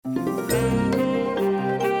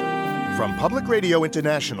From Public Radio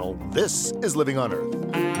International, this is Living on Earth.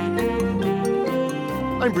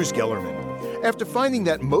 I'm Bruce Gellerman. After finding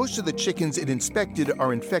that most of the chickens it inspected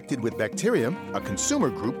are infected with bacteria, a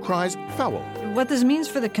consumer group cries foul. What this means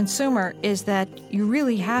for the consumer is that you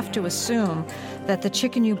really have to assume that the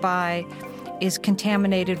chicken you buy is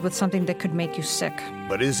contaminated with something that could make you sick.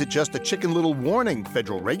 But is it just a chicken little warning?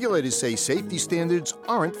 Federal regulators say safety standards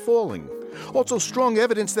aren't falling. Also, strong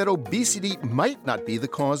evidence that obesity might not be the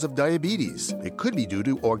cause of diabetes. It could be due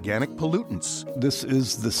to organic pollutants. This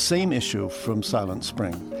is the same issue from Silent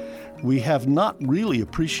Spring. We have not really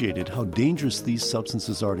appreciated how dangerous these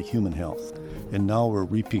substances are to human health. And now we're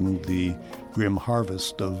reaping the grim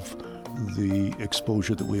harvest of the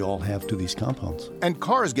exposure that we all have to these compounds. And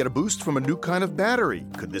cars get a boost from a new kind of battery.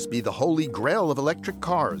 Could this be the holy grail of electric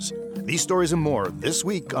cars? These stories and more this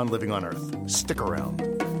week on Living on Earth. Stick around.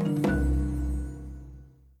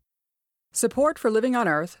 Support for Living on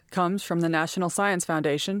Earth comes from the National Science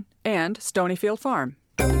Foundation and Stonyfield Farm.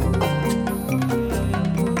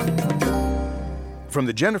 From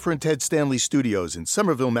the Jennifer and Ted Stanley Studios in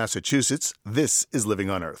Somerville, Massachusetts, this is Living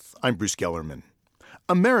on Earth. I'm Bruce Gellerman.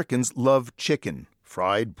 Americans love chicken.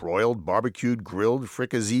 Fried, broiled, barbecued, grilled,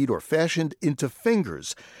 fricasseed, or fashioned into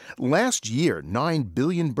fingers. Last year, 9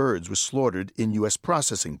 billion birds were slaughtered in U.S.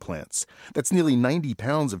 processing plants. That's nearly 90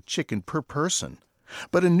 pounds of chicken per person.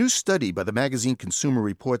 But a new study by the magazine Consumer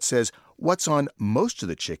Reports says what's on most of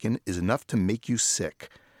the chicken is enough to make you sick.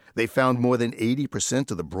 They found more than 80%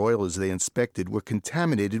 of the broilers they inspected were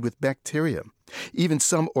contaminated with bacteria. Even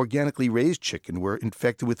some organically raised chicken were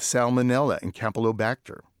infected with salmonella and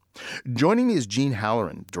campylobacter. Joining me is Jean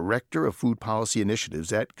Halloran, Director of Food Policy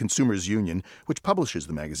Initiatives at Consumers Union, which publishes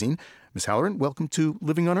the magazine. Ms. Halloran, welcome to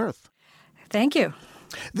Living on Earth. Thank you.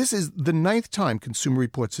 This is the 9th time Consumer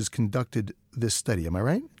Reports has conducted this study, am I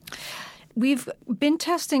right? We've been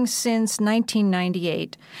testing since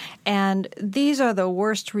 1998, and these are the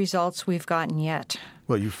worst results we've gotten yet.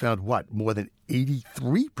 Well, you found what? More than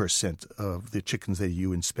 83% of the chickens that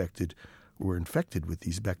you inspected were infected with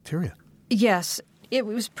these bacteria. Yes, it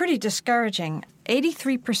was pretty discouraging.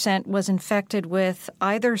 83% was infected with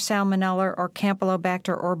either salmonella or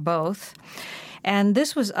campylobacter or both. And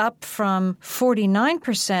this was up from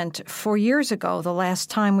 49% 4 years ago, the last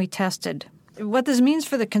time we tested. What this means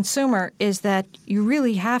for the consumer is that you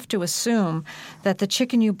really have to assume that the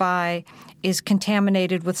chicken you buy is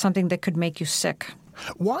contaminated with something that could make you sick.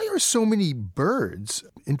 Why are so many birds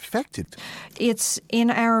infected? It's in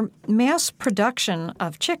our mass production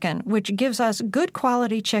of chicken, which gives us good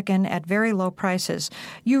quality chicken at very low prices.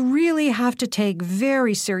 You really have to take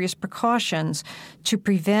very serious precautions to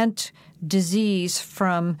prevent disease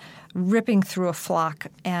from ripping through a flock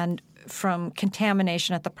and from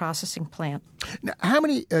contamination at the processing plant. Now, how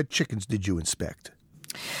many chickens did you inspect?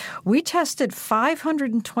 We tested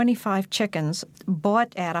 525 chickens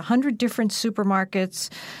bought at 100 different supermarkets,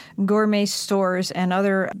 gourmet stores, and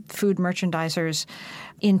other food merchandisers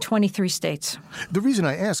in 23 states. The reason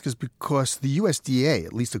I ask is because the USDA,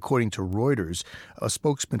 at least according to Reuters, a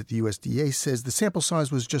spokesman at the USDA says the sample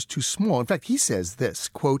size was just too small. In fact, he says this,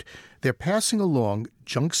 quote, "They're passing along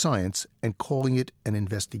junk science and calling it an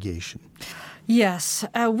investigation." Yes,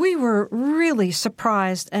 we were really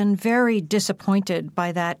surprised and very disappointed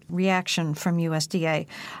by that reaction from USDA,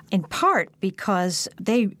 in part because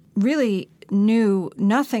they really knew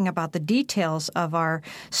nothing about the details of our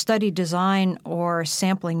study design or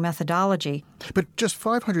sampling methodology. But just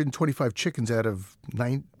 525 chickens out of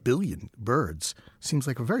 9 billion birds seems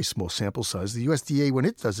like a very small sample size. The USDA, when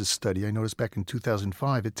it does this study, I noticed back in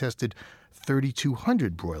 2005, it tested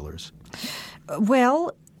 3,200 broilers.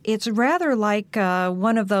 Well, it's rather like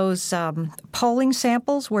one of those polling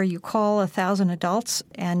samples where you call 1,000 adults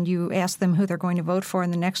and you ask them who they're going to vote for in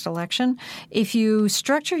the next election. If you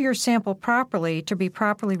structure your sample properly to be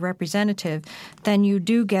properly representative, then you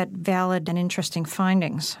do get valid and interesting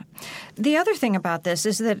findings. The other thing about this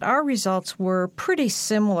is that our results were pretty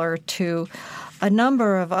similar to a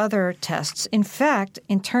number of other tests. In fact,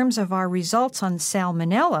 in terms of our results on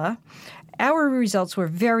salmonella, our results were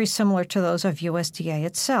very similar to those of USDA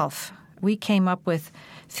itself. We came up with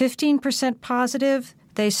 15% positive.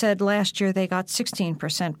 They said last year they got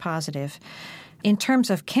 16% positive. In terms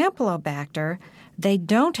of campylobacter, they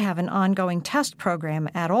don't have an ongoing test program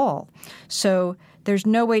at all. So there's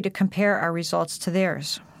no way to compare our results to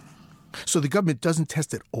theirs. So the government doesn't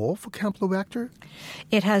test at all for campylobacter?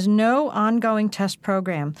 It has no ongoing test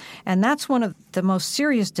program, and that's one of the most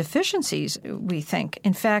serious deficiencies, we think.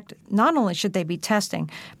 In fact, not only should they be testing,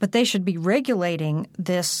 but they should be regulating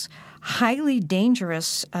this highly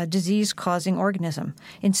dangerous disease-causing organism.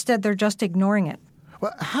 Instead, they're just ignoring it.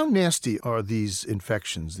 Well, how nasty are these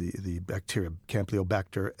infections, the bacteria,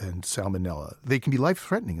 Campylobacter and Salmonella? They can be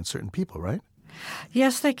life-threatening in certain people, right?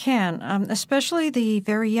 Yes, they can, especially the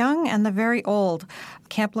very young and the very old.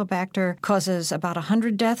 Campylobacter causes about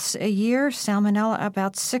 100 deaths a year, Salmonella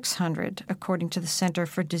about 600, according to the Center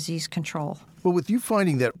for Disease Control. Well, with you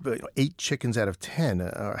finding that 8 chickens out of 10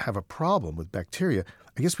 have a problem with bacteria,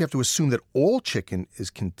 I guess we have to assume that all chicken is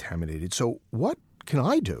contaminated. So what can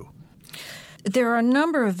I do? There are a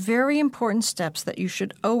number of very important steps that you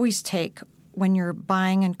should always take when you're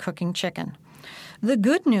buying and cooking chicken. The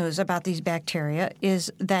good news about these bacteria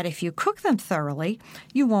is that if you cook them thoroughly,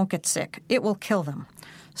 you won't get sick. It will kill them.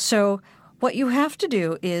 So what you have to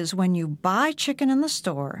do is when you buy chicken in the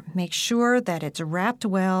store, make sure that it's wrapped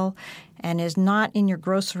well and is not in your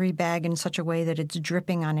grocery bag in such a way that it's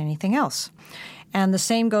dripping on anything else. And the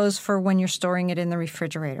same goes for when you're storing it in the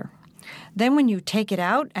refrigerator. Then when you take it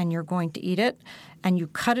out and you're going to eat it and you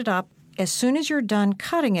cut it up, as soon as you're done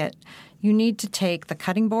cutting it, you need to take the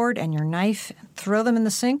cutting board and your knife, throw them in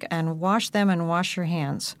the sink, and wash them and wash your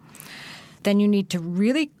hands. Then you need to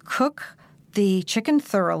really cook the chicken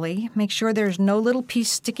thoroughly. Make sure there's no little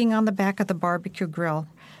piece sticking on the back of the barbecue grill.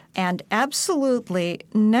 And absolutely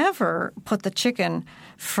never put the chicken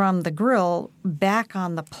from the grill back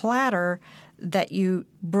on the platter that you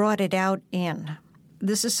brought it out in.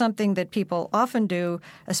 This is something that people often do,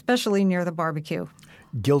 especially near the barbecue.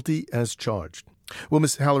 Guilty as charged. Well,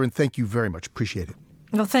 Ms. Halloran, thank you very much. Appreciate it.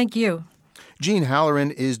 Well, thank you. Jean Halloran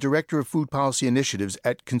is Director of Food Policy Initiatives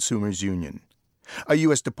at Consumers Union. A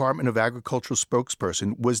U.S. Department of Agriculture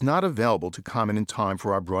spokesperson was not available to comment in time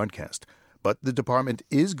for our broadcast, but the department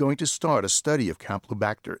is going to start a study of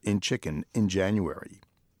Campylobacter in chicken in January.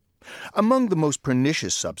 Among the most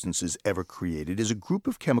pernicious substances ever created is a group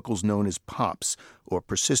of chemicals known as POPs, or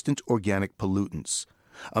persistent organic pollutants.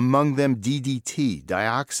 Among them DDT,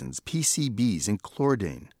 dioxins, PCBs, and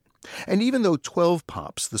chlordane. And even though 12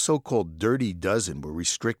 POPs, the so-called dirty dozen, were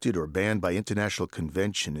restricted or banned by international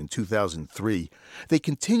convention in 2003, they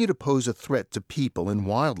continue to pose a threat to people and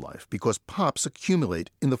wildlife because POPs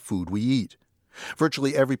accumulate in the food we eat.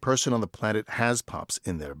 Virtually every person on the planet has POPs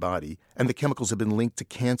in their body, and the chemicals have been linked to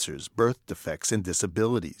cancers, birth defects, and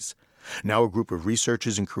disabilities. Now a group of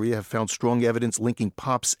researchers in Korea have found strong evidence linking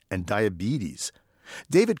POPs and diabetes.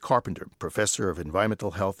 David Carpenter, professor of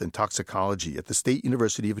environmental health and toxicology at the State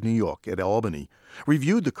University of New York at Albany,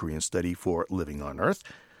 reviewed the Korean study for Living on Earth.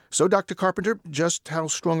 So, Dr. Carpenter, just how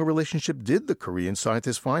strong a relationship did the Korean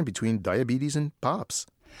scientists find between diabetes and POPs?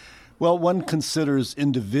 Well, one considers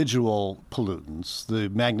individual pollutants. The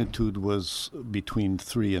magnitude was between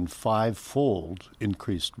 3 and 5-fold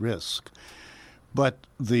increased risk. But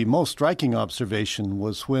the most striking observation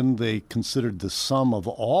was when they considered the sum of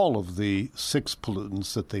all of the 6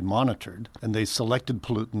 pollutants that they monitored, and they selected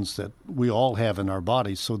pollutants that we all have in our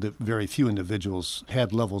bodies so that very few individuals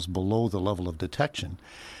had levels below the level of detection.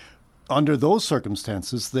 Under those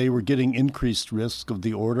circumstances, they were getting increased risk of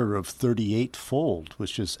the order of 38-fold,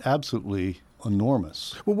 which is absolutely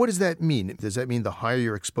enormous. Well, what does that mean? Does that mean the higher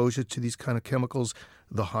your exposure to these kind of chemicals,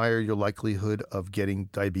 the higher your likelihood of getting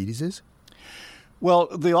diabetes is? Well,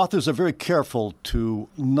 the authors are very careful to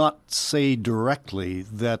not say directly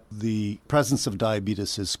that the presence of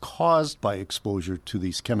diabetes is caused by exposure to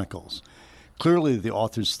these chemicals. Clearly, the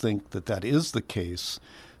authors think that that is the case,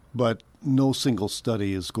 but no single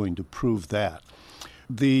study is going to prove that.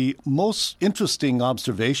 The most interesting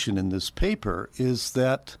observation in this paper is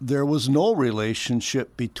that there was no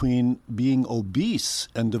relationship between being obese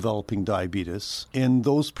and developing diabetes in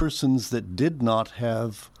those persons that did not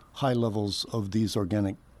have high levels of these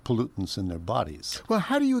organic pollutants in their bodies. Well,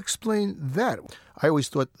 how do you explain that? I always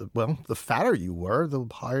thought, the fatter you were, the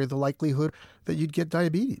higher the likelihood that you'd get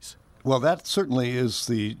diabetes. Well, that certainly is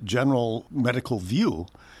the general medical view,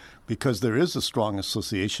 because there is a strong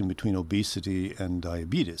association between obesity and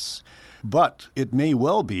diabetes. But it may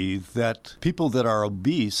well be that people that are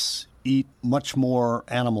obese eat much more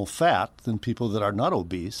animal fat than people that are not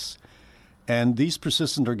obese. And these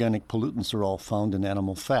persistent organic pollutants are all found in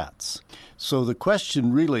animal fats. So the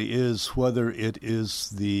question really is whether it is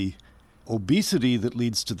the obesity that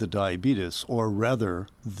leads to the diabetes, or rather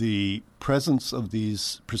the presence of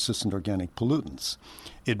these persistent organic pollutants.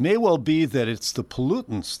 It may well be that it's the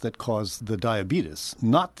pollutants that cause the diabetes,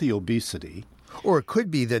 not the obesity. Or it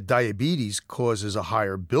could be that diabetes causes a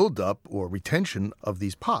higher buildup or retention of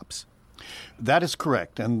these POPs. That is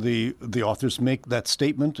correct, and the authors make that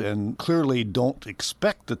statement and clearly don't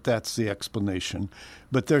expect that that's the explanation,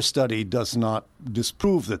 but their study does not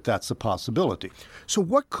disprove that that's a possibility. So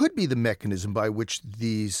what could be the mechanism by which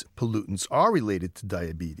these pollutants are related to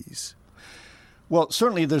diabetes? Well,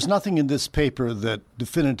 certainly there's nothing in this paper that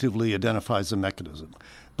definitively identifies a mechanism.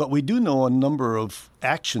 But we do know a number of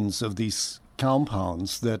actions of these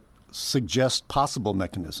compounds that suggest possible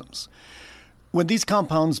mechanisms. When these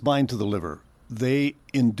compounds bind to the liver, they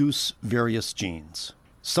induce various genes.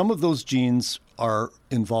 Some of those genes are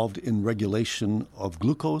involved in regulation of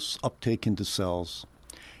glucose uptake into cells.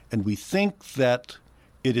 And we think that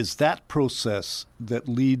it is that process that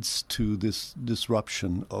leads to this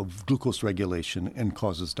disruption of glucose regulation and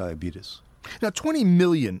causes diabetes. Now, 20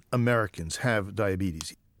 million Americans have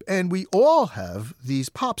diabetes, and we all have these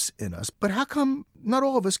POPs in us. But how come not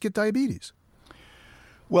all of us get diabetes?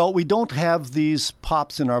 Well, we don't have these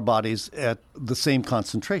POPs in our bodies at the same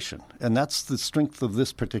concentration, and that's the strength of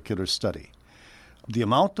this particular study. The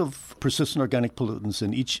amount of persistent organic pollutants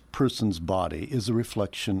in each person's body is a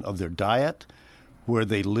reflection of their diet, where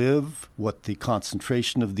they live, what the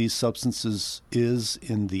concentration of these substances is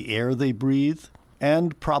in the air they breathe,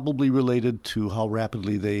 and probably related to how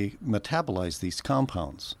rapidly they metabolize these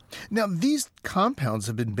compounds. Now, these compounds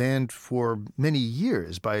have been banned for many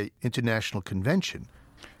years by international convention.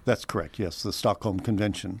 That's correct, yes, the Stockholm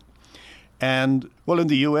Convention. And, well, in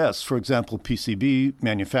the U.S., for example, PCB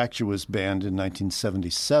manufacture was banned in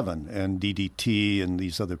 1977, and DDT and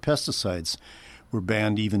these other pesticides were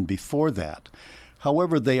banned even before that.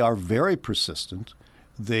 However, they are very persistent.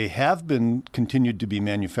 They have been continued to be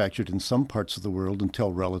manufactured in some parts of the world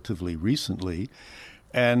until relatively recently.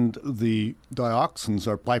 And the dioxins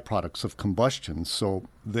are byproducts of combustion, so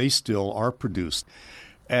they still are produced.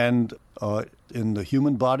 And in the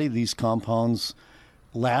human body, these compounds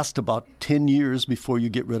last about 10 years before you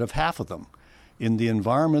get rid of half of them. In the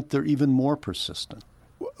environment, they're even more persistent.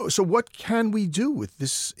 So what can we do with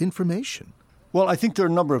this information? Well, I think there are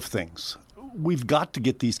a number of things. We've got to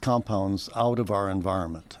get these compounds out of our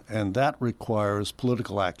environment, and that requires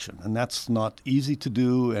political action. And that's not easy to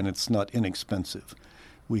do, and it's not inexpensive.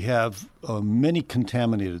 We have many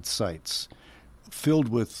contaminated sites filled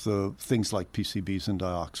with things like PCBs and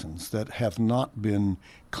dioxins that have not been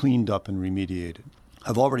cleaned up and remediated.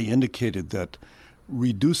 I've already indicated that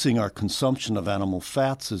reducing our consumption of animal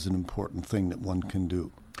fats is an important thing that one can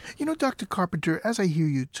do. You know, Dr. Carpenter, as I hear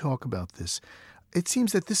you talk about this, it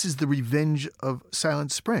seems that this is the revenge of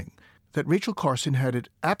Silent Spring, that Rachel Carson had it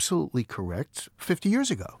absolutely correct 50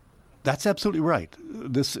 years ago. That's absolutely right.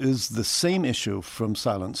 This is the same issue from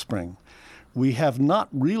Silent Spring. We have not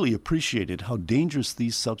really appreciated how dangerous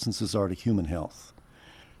these substances are to human health.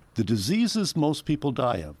 The diseases most people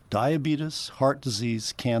die of, diabetes, heart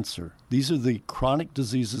disease, cancer, these are the chronic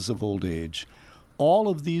diseases of old age. All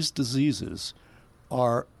of these diseases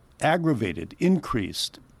are aggravated,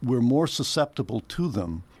 increased. We're more susceptible to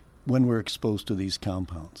them when we're exposed to these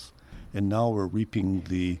compounds. And now we're reaping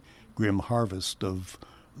the grim harvest of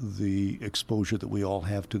the exposure that we all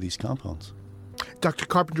have to these compounds. Dr.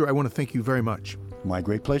 Carpenter, I want to thank you very much. My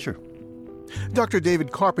great pleasure. Dr.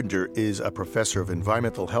 David Carpenter is a professor of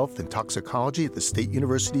environmental health and toxicology at the State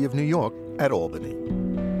University of New York at Albany.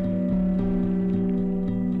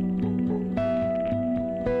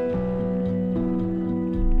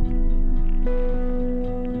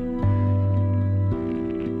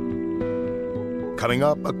 Coming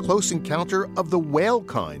up, a close encounter of the whale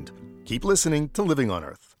kind. Keep listening to Living on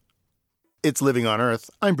Earth. It's Living on Earth.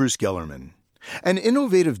 I'm Bruce Gellerman. An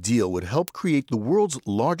innovative deal would help create the world's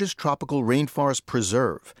largest tropical rainforest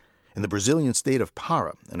preserve. In the Brazilian state of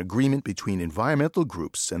Para, an agreement between environmental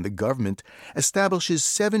groups and the government establishes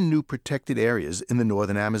 7 new protected areas in the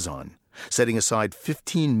northern Amazon, setting aside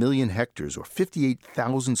 15 million hectares or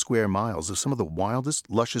 58,000 square miles of some of the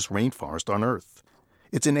wildest, luscious rainforest on Earth.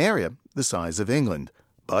 It's an area the size of England.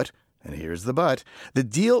 But, and here's the but, the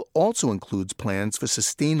deal also includes plans for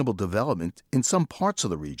sustainable development in some parts of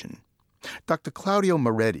the region. Dr. Claudio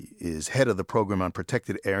Moretti is head of the Program on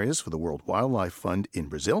Protected Areas for the World Wildlife Fund in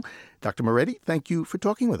Brazil. Dr. Moretti, thank you for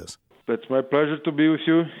talking with us. It's my pleasure to be with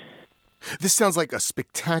you. This sounds like a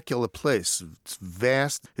spectacular place. It's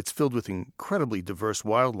vast. It's filled with incredibly diverse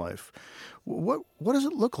wildlife. What does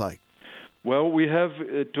it look like? Well, we have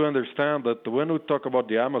to understand that when we talk about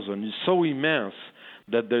the Amazon, it's so immense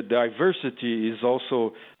that the diversity is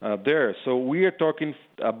also there. So we are talking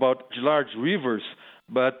about large rivers,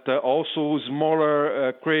 but also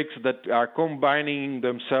smaller creeks that are combining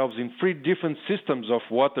themselves in 3 different systems of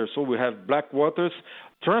water. So we have black waters,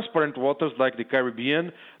 transparent waters like the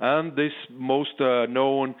Caribbean, and this most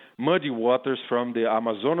known muddy waters from the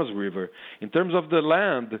Amazonas River. In terms of the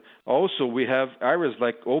land, also we have areas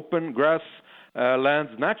like open grass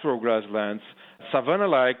lands, natural grasslands,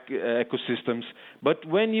 savanna-like ecosystems. But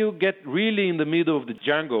when you get really in the middle of the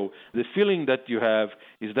jungle, the feeling that you have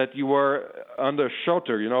is that you are under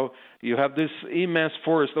shelter. You have this immense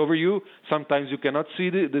forest over you. Sometimes you cannot see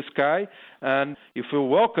the sky, and you feel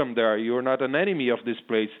welcome there. You're not an enemy of this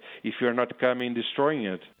place if you're not coming destroying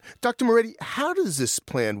it. Dr. Moretti, how does this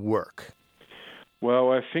plan work?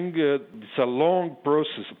 Well, I think it's a long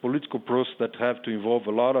process, a political process that have to involve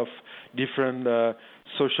a lot of different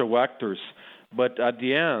social actors. But at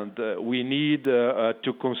the end, we need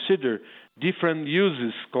to consider different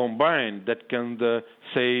uses combined that can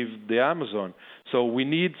save the Amazon. So we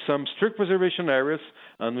need some strict preservation areas,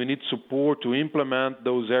 and we need support to implement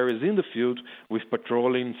those areas in the field with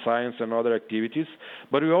patrolling, science, and other activities.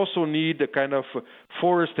 But we also need a kind of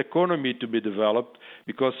forest economy to be developed,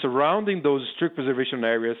 because surrounding those strict preservation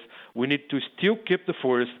areas, we need to still keep the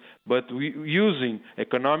forest, but using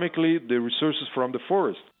economically the resources from the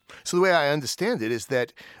forest. So the way I understand it is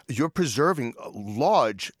that you're preserving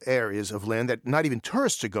large areas of land that not even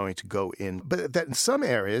tourists are going to go in, but that in some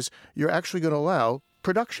areas you're actually going to allow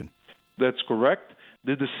production. That's correct.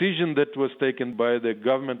 The decision that was taken by the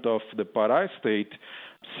government of the Pará state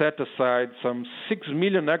set aside some 6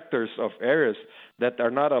 million hectares of areas that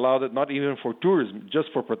are not allowed, not even for tourism, just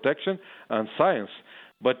for protection and science.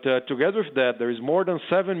 But together with that, there is more than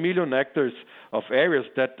 7 million hectares of areas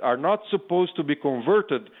that are not supposed to be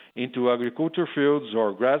converted into agriculture fields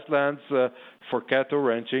or grasslands for cattle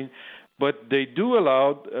ranching, but they do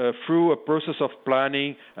allow, through a process of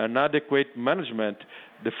planning and adequate management,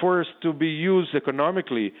 the forest to be used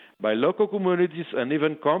economically by local communities and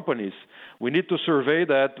even companies. We need to survey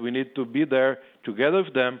that. We need to be there together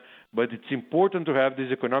with them, but it's important to have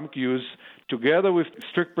this economic use together with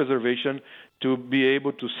strict preservation to be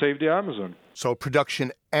able to save the Amazon. So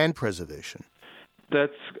production and preservation.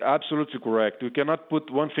 That's absolutely correct. We cannot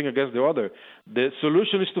put one thing against the other. The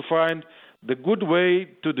solution is to find the good way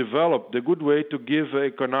to develop, the good way to give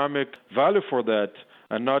economic value for that,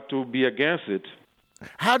 and not to be against it.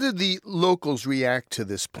 How did the locals react to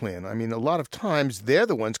this plan? I mean, a lot of times they're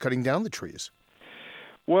the ones cutting down the trees.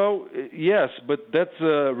 Well, yes, but that's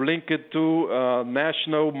linked to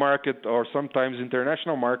national market or sometimes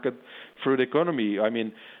international market through the economy. I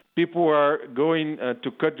mean, people are going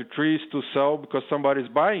to cut the trees to sell because somebody's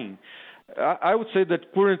buying. I would say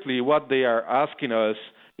that currently what they are asking us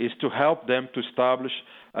is to help them to establish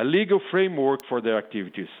a legal framework for their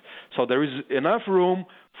activities. So there is enough room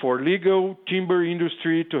for legal timber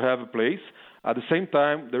industry to have a place. At the same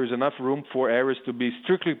time, there is enough room for areas to be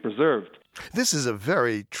strictly preserved. This is a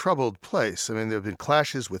very troubled place. I mean, there have been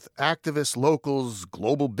clashes with activists, locals,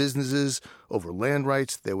 global businesses over land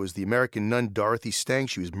rights. There was the American nun Dorothy Stang.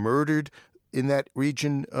 She was murdered in that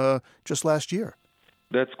region just last year.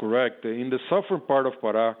 That's correct. In the southern part of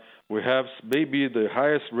Pará, we have maybe the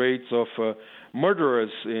highest rates of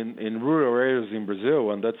murderers in rural areas in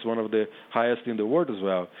Brazil, and that's one of the highest in the world as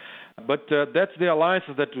well. But that's the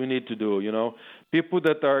alliances that we need to do, People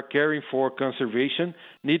that are caring for conservation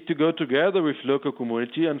need to go together with local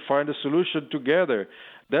community and find a solution together.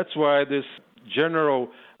 That's why this general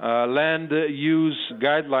land use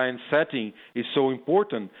guideline setting is so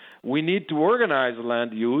important. We need to organize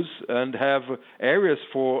land use and have areas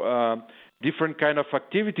for different kind of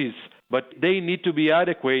activities, but they need to be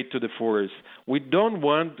adequate to the forest. We don't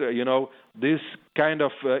want, this kind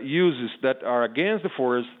of uses that are against the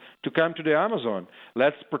forest to come to the Amazon.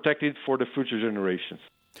 Let's protect it for the future generations.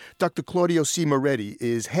 Dr. Claudio C. Moretti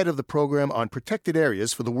is head of the program on protected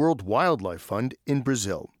areas for the World Wildlife Fund in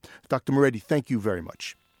Brazil. Dr. Moretti, thank you very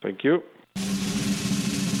much. Thank you.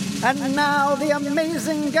 And now the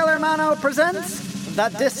amazing Gellermano presents The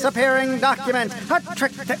Disappearing Document, a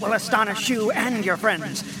trick that will astonish you and your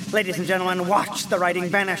friends. Ladies and gentlemen, watch the writing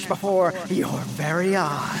vanish before your very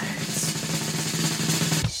eyes.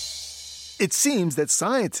 It seems that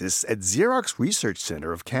scientists at Xerox Research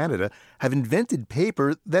Center of Canada have invented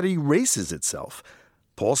paper that erases itself.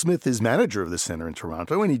 Paul Smith is manager of the center in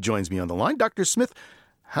Toronto, and he joins me on the line. Dr. Smith,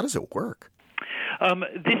 how does it work?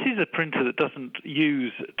 This is a printer that doesn't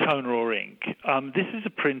use toner or ink. This is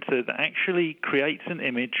a printer that actually creates an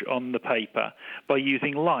image on the paper by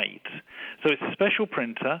using light. So it's a special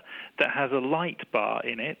printer that has a light bar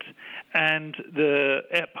in it, and the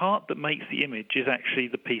part that makes the image is actually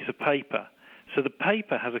the piece of paper. So the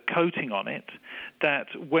paper has a coating on it that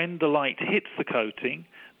when the light hits the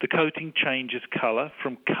coating changes color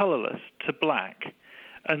from colorless to black.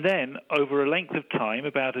 And then over a length of time,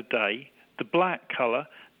 about a day, the black color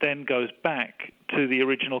then goes back to the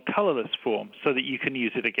original colorless form so that you can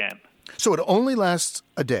use it again. So it only lasts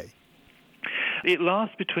a day? It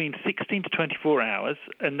lasts between 16 to 24 hours,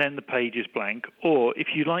 and then the page is blank. Or if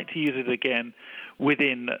you'd like to use it again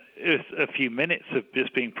within a few minutes of this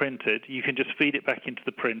being printed, you can just feed it back into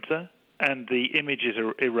the printer, and the images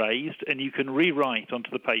are erased, and you can rewrite onto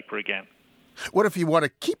the paper again. What if you want to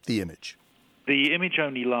keep the image? The image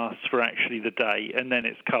only lasts for actually the day, and then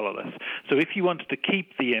it's colorless. So if you wanted to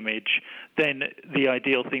keep the image, then the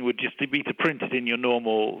ideal thing would just be to print it in your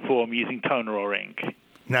normal form using toner or ink.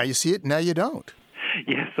 Now you see it, now you don't.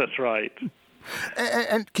 Yes, that's right.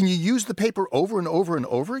 And can you use the paper over and over and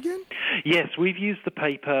over again? Yes, we've used the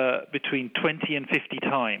paper between 20 and 50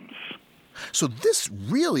 times. So this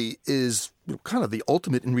really is kind of the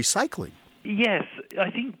ultimate in recycling. Yes, I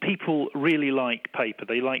think people really like paper.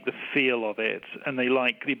 They like the feel of it, and they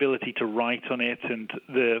like the ability to write on it and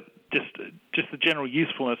just the general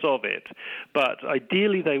usefulness of it. But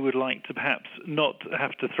ideally, they would like to perhaps not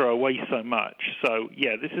have to throw away so much. So,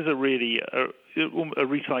 yeah, this is a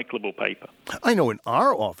recyclable paper. I know in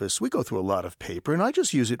our office, we go through a lot of paper, and I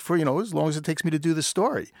just use it for, as long as it takes me to do the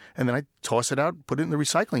story. And then I toss it out, put it in the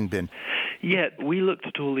recycling bin. Yeah, we looked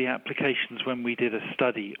at all the applications when we did a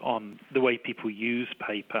study on the way people use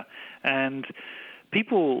paper. And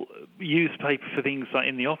people use paper for things like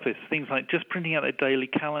in the office, things like just printing out their daily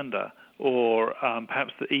calendar, or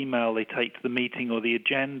perhaps the email they take to the meeting or the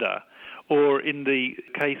agenda. Or in the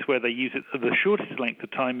case where they use it, the shortest length of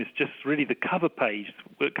time is just really the cover page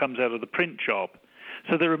that comes out of the print job.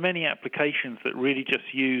 So there are many applications that really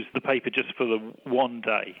just use the paper just for the one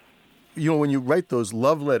day. When you write those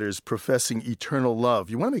love letters professing eternal love,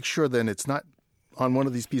 you want to make sure then it's not on one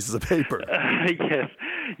of these pieces of paper. Yes.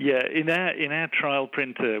 Yeah, in our trial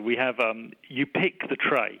printer, we have you pick the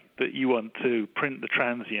tray that you want to print the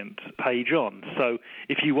Transient page on. So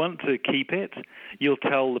if you want to keep it, you'll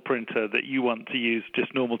tell the printer that you want to use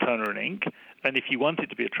just normal toner and ink. And if you want it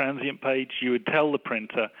to be a Transient page, you would tell the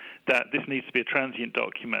printer that this needs to be a Transient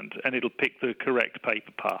document, and it'll pick the correct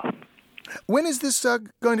paper path. When is this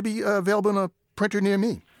going to be available in a printer near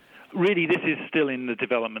me? Really, this is still in the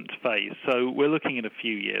development phase, so we're looking at a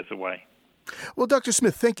few years away. Well, Dr.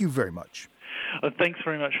 Smith, thank you very much. Thanks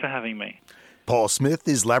very much for having me. Paul Smith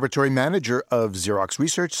is Laboratory Manager of Xerox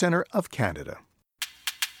Research Center of Canada.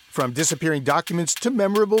 From disappearing documents to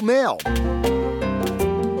memorable mail.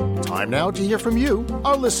 Time now to hear from you,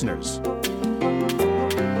 our listeners.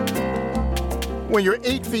 When you're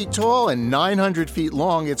 8 feet tall and 900 feet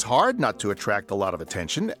long, it's hard not to attract a lot of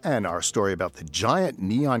attention. And our story about the giant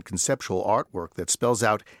neon conceptual artwork that spells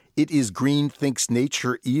out "It is green, thinks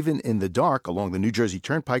nature, even in the dark" along the New Jersey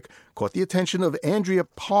Turnpike caught the attention of Andrea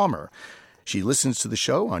Palmer. She listens to the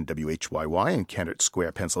show on WHYY in Kennett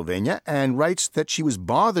Square, Pennsylvania, and writes that she was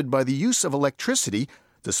bothered by the use of electricity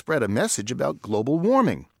to spread a message about global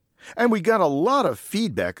warming. And we got a lot of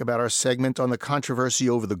feedback about our segment on the controversy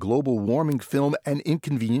over the global warming film An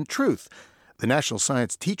Inconvenient Truth. The National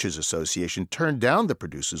Science Teachers Association turned down the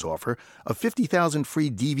producer's offer of 50,000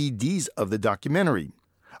 free DVDs of the documentary.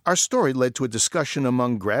 Our story led to a discussion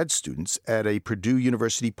among grad students at a Purdue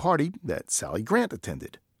University party that Sally Grant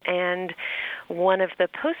attended. And one of the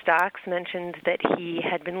postdocs mentioned that he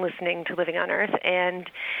had been listening to Living on Earth, and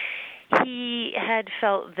he had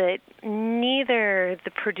felt that neither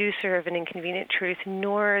the producer of An Inconvenient Truth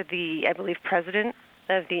nor the, I believe, president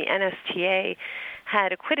of the NSTA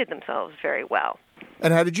had acquitted themselves very well.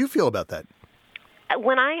 And how did you feel about that?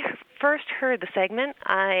 When I first heard the segment,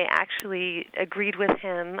 I actually agreed with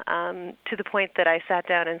him to the point that I sat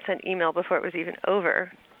down and sent email before it was even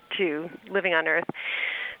over to Living on Earth,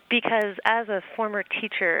 because as a former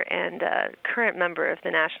teacher and a current member of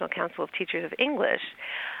the National Council of Teachers of English,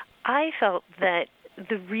 I felt that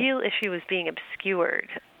the real issue was being obscured.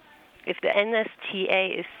 If the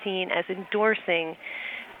NSTA is seen as endorsing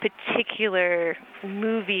particular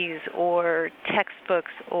movies or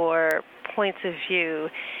textbooks or points of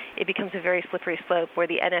view, it becomes a very slippery slope where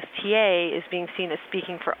the NSTA is being seen as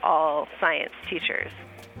speaking for all science teachers.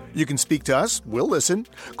 You can speak to us. We'll listen.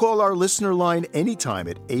 Call our listener line anytime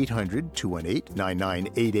at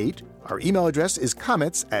 800-218-9988. Our email address is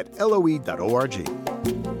comments@loe.org.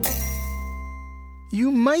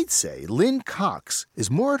 You might say Lynn Cox is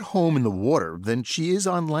more at home in the water than she is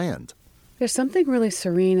on land. There's something really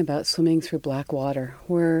serene about swimming through black water,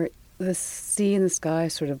 where the sea and the sky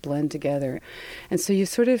sort of blend together. And so you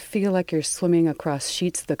sort of feel like you're swimming across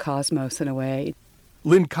sheets of the cosmos in a way.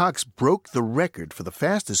 Lynn Cox broke the record for the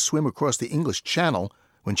fastest swim across the English Channel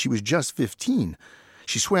when she was just 15.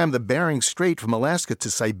 She swam the Bering Strait from Alaska to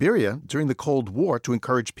Siberia during the Cold War to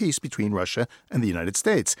encourage peace between Russia and the United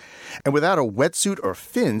States. And without a wetsuit or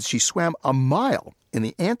fins, she swam a mile in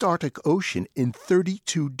the Antarctic Ocean in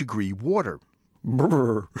 32-degree water.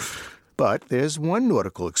 Brr. But there's one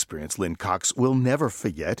nautical experience Lynn Cox will never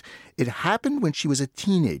forget. It happened when she was a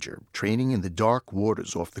teenager, training in the dark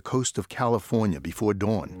waters off the coast of California before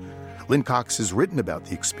dawn. Lynn Cox has written about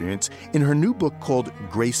the experience in her new book called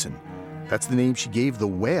Grayson. That's the name she gave the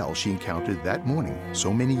whale she encountered that morning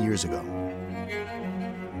so many years ago.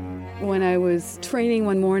 When I was training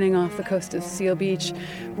one morning off the coast of Seal Beach,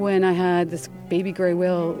 when I had this baby gray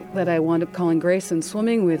whale that I wound up calling Grayson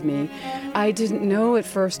swimming with me, I didn't know at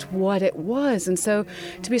first what it was. And so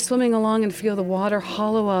to be swimming along and feel the water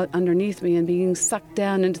hollow out underneath me and being sucked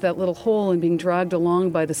down into that little hole and being dragged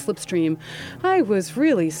along by the slipstream, I was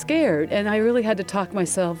really scared. And I really had to talk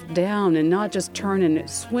myself down and not just turn and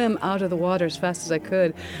swim out of the water as fast as I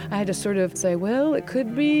could. I had to sort of say, well, it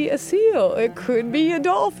could be a seal, it could be a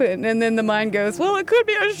dolphin. And then the mind goes, well, it could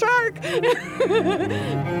be a shark.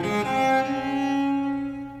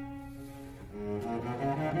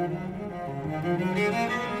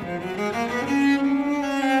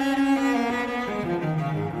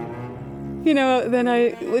 Then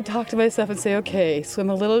I would talk to myself and say, okay, swim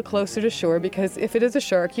a little closer to shore, because if it is a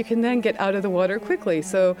shark, you can then get out of the water quickly.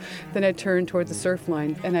 So then I turned toward the surf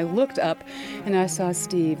line, and I looked up, and I saw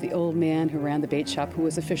Steve, the old man who ran the bait shop, who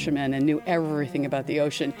was a fisherman and knew everything about the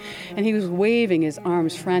ocean. And he was waving his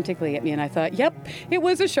arms frantically at me, and I thought, yep, it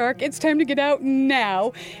was a shark. It's time to get out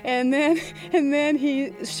now. And then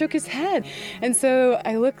he shook his head. And so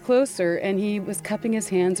I looked closer, and he was cupping his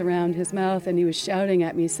hands around his mouth, and he was shouting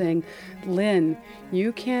at me, saying, Lynn,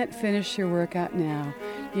 you can't finish your workout now.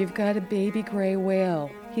 You've got a baby gray whale.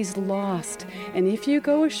 He's lost. And if you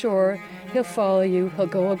go ashore, he'll follow you, he'll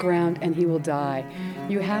go aground, and he will die.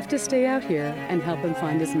 You have to stay out here and help him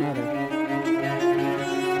find his mother.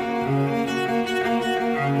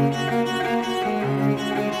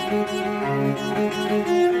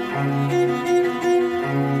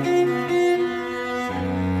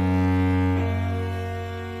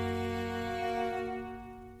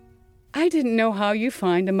 I didn't know how you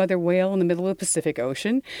find a mother whale in the middle of the Pacific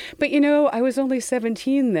Ocean. But, I was only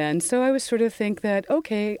 17 then, so I would sort of think that,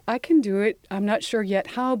 okay, I can do it. I'm not sure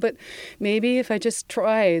yet how, but maybe if I just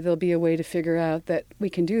try, there'll be a way to figure out that we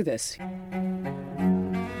can do this.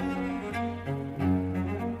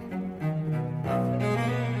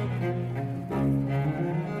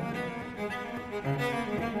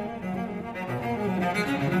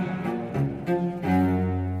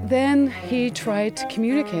 Then he tried to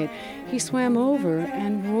communicate. He swam over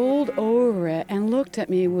and rolled over it and looked at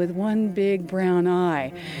me with one big brown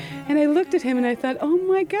eye. And I looked at him and I thought, oh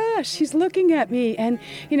my gosh, he's looking at me. And,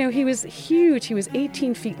 he was huge. He was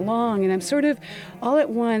 18 feet long. And I'm sort of all at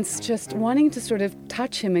once just wanting to sort of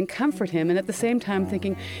touch him and comfort him. And at the same time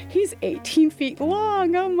thinking, he's 18 feet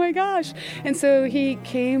long. Oh my gosh. And so he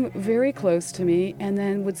came very close to me and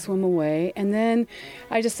then would swim away. And then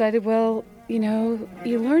I decided, well,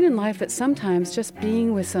 you learn in life that sometimes just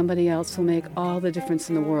being with somebody else will make all the difference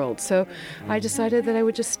in the world. So I decided that I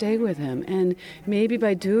would just stay with him. And maybe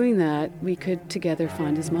by doing that, we could together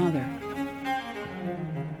find his mother.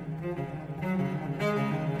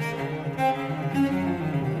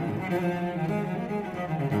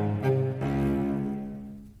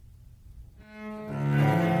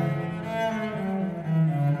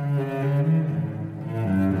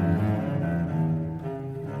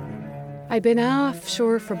 I'd been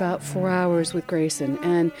offshore for about 4 hours with Grayson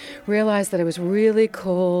and realized that I was really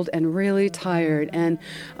cold and really tired, and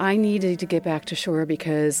I needed to get back to shore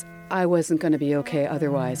because I wasn't going to be okay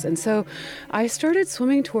otherwise. And so I started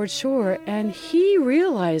swimming towards shore, and he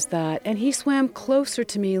realized that, and he swam closer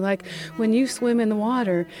to me. Like when you swim in the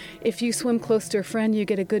water, if you swim close to a friend, you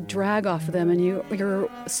get a good drag off of them, and your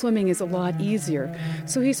swimming is a lot easier.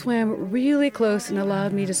 So he swam really close and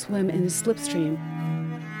allowed me to swim in his slipstream.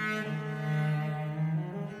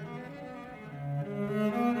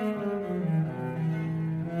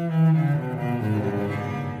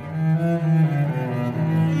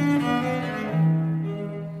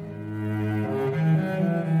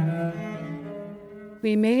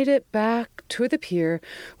 We made it back to the pier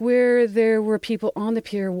where there were people on the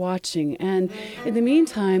pier watching. And in the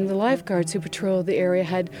meantime, the lifeguards who patrolled the area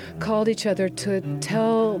had called each other to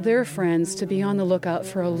tell their friends to be on the lookout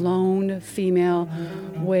for a lone female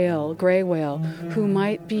whale, gray whale, who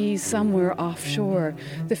might be somewhere offshore.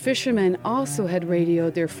 The fishermen also had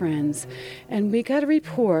radioed their friends. And we got a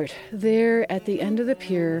report there at the end of the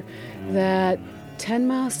pier that 10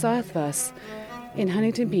 miles south of us in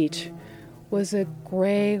Huntington Beach was a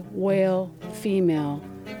gray whale female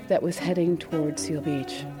that was heading towards Seal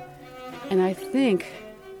Beach. And I think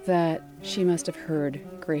that she must have heard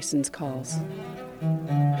Grayson's calls.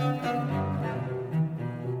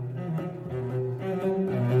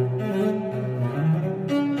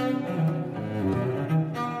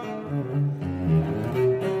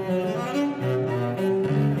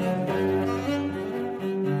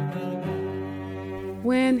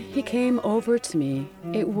 when he came over to me,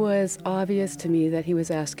 it was obvious to me that he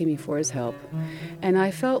was asking me for his help. And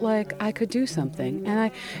I felt like I could do something.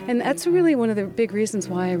 And that's really one of the big reasons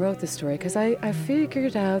why I wrote this story, because I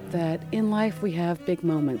figured out that in life we have big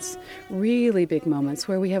moments, really big moments,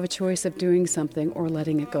 where we have a choice of doing something or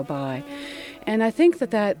letting it go by. And I think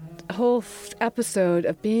that whole episode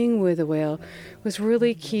of being with a whale was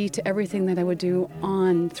really key to everything that I would do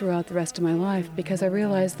on throughout the rest of my life, because I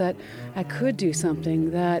realized that I could do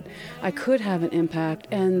something, that I could have an impact,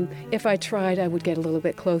 and if I tried, I would get a little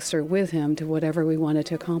bit closer with him to whatever we wanted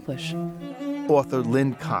to accomplish. Author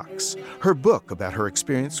Lynn Cox. Her book about her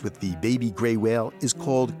experience with the baby gray whale is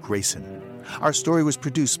called Grayson. Our story was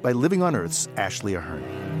produced by Living on Earth's Ashley Ahern.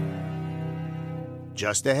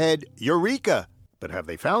 Just ahead, Eureka! But have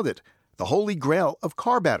they found it? The holy grail of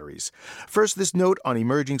car batteries. First, this note on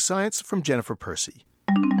emerging science from Jennifer Percy.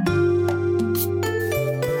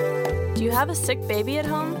 Do you have a sick baby at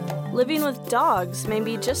home? Living with dogs may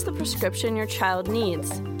be just the prescription your child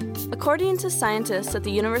needs. According to scientists at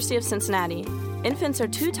the University of Cincinnati, infants are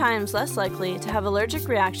 2 times less likely to have allergic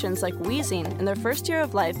reactions like wheezing in their first year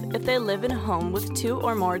of life if they live in a home with 2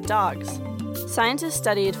 or more dogs. Scientists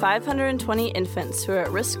studied 520 infants who are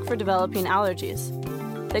at risk for developing allergies.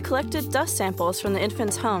 They collected dust samples from the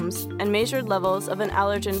infants' homes and measured levels of an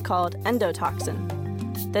allergen called endotoxin.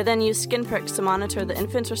 They then used skin pricks to monitor the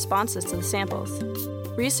infants' responses to the samples.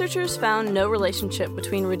 Researchers found no relationship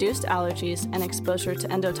between reduced allergies and exposure to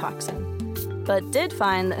endotoxin, but did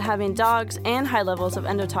find that having dogs and high levels of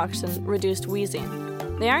endotoxin reduced wheezing.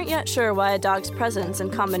 They aren't yet sure why a dog's presence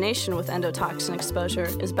in combination with endotoxin exposure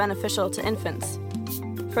is beneficial to infants.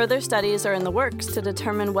 Further studies are in the works to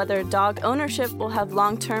determine whether dog ownership will have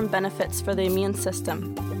long-term benefits for the immune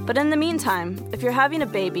system. But in the meantime, if you're having a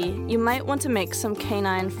baby, you might want to make some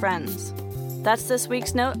canine friends. That's this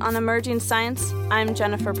week's note on emerging science. I'm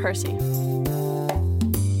Jennifer Percy.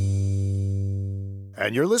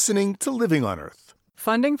 And you're listening to Living on Earth.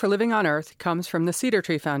 Funding for Living on Earth comes from the Cedar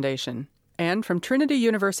Tree Foundation and from Trinity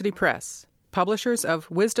University Press, publishers of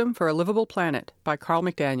Wisdom for a Livable Planet by Carl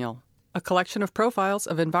McDaniel, a collection of profiles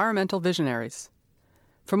of environmental visionaries.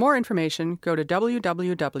 For more information, go to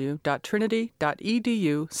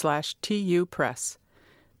www.trinity.edu/tupress.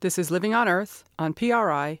 This is Living on Earth on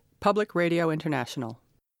PRI, Public Radio International.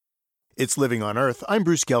 It's Living on Earth. I'm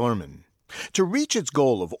Bruce Gellerman. To reach its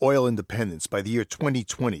goal of oil independence by the year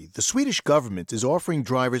 2020, the Swedish government is offering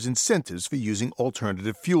drivers incentives for using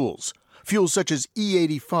alternative fuels. Fuels such as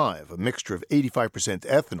E85, a mixture of 85%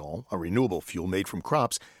 ethanol, a renewable fuel made from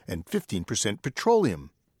crops, and 15%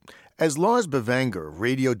 petroleum. As Lars Bavanger of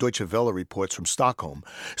Radio Deutsche Welle reports from Stockholm,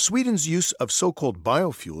 Sweden's use of so-called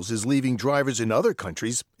biofuels is leaving drivers in other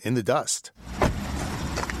countries in the dust.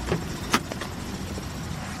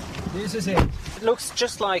 This is it. It looks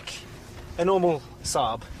just like a normal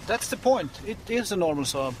Saab. That's the point. It is a normal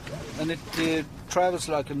Saab, and it travels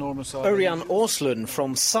like a normal Saab. Örjan Åslund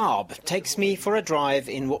from Saab takes me for a drive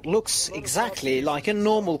in what looks exactly like a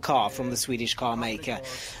normal car from the Swedish car maker.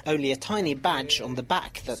 Only a tiny badge on the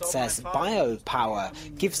back that says biopower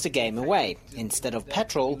gives the game away. Instead of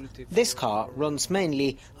petrol, this car runs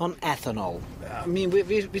mainly on ethanol. I mean,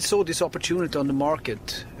 we saw this opportunity on the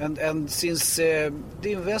market, and since the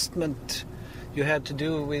investment you had to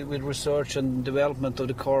do with research and development of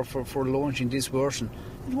the car for launching this version,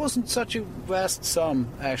 it wasn't such a vast sum,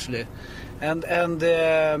 actually. And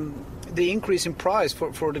the increase in price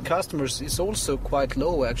for the customers is also quite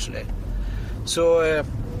low, actually. So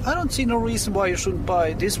I don't see no reason why you shouldn't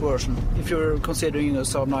buy this version if you're considering a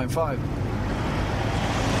Saab 9.5.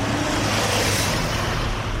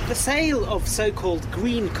 The sale of so-called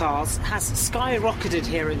green cars has skyrocketed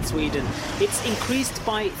here in Sweden. It's increased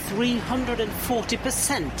by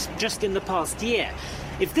 340% just in the past year.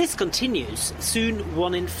 If this continues, soon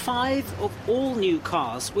 1 in 5 of all new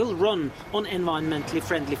cars will run on environmentally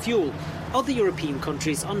friendly fuel. Other European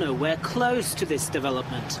countries are nowhere close to this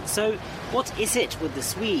development. So what is it with the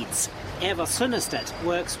Swedes? Eva Sunnerstedt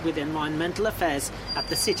works with environmental affairs at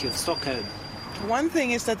the city of Stockholm. One thing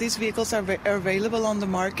is that these vehicles are available on the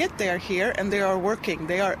market. They are here and they are working.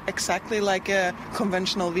 They are exactly like a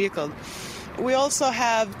conventional vehicle. We also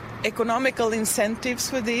have economical incentives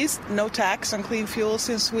for these. No tax on clean fuels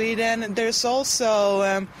in Sweden. There's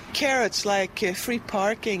also carrots like free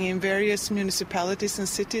parking in various municipalities and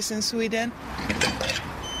cities in Sweden.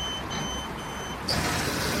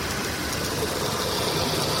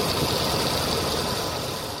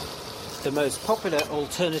 The most popular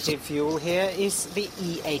alternative fuel here is the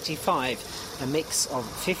E85, a mix of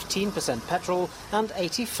 15% petrol and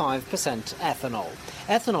 85% ethanol.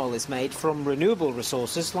 Ethanol is made from renewable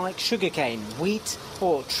resources like sugarcane, wheat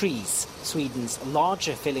or trees. Sweden's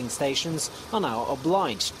larger filling stations are now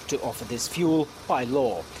obliged to offer this fuel by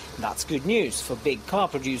law. That's good news for big car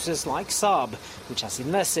producers like Saab, which has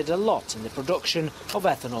invested a lot in the production of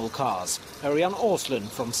ethanol cars. Örjan Åslund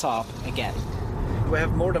from Saab again. We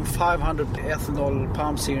have more than 500 ethanol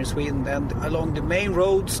pumps here in Sweden, and along the main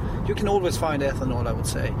roads you can always find ethanol, I would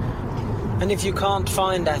say. And if you can't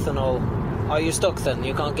find ethanol, are you stuck then?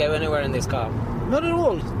 You can't go anywhere in this car? Not at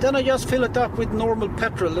all. Then I just fill it up with normal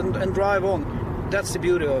petrol and drive on. That's the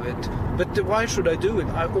beauty of it. But why should I do it?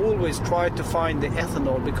 I always try to find the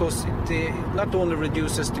ethanol because it not only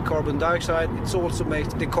reduces the carbon dioxide, it also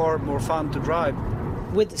makes the car more fun to drive.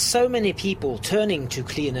 With so many people turning to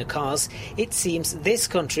cleaner cars, it seems this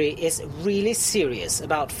country is really serious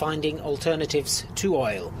about finding alternatives to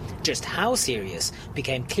oil. Just how serious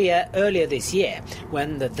became clear earlier this year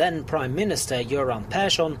when the then Prime Minister Göran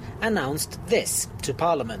Persson announced this to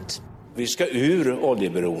Parliament. Vi ska ur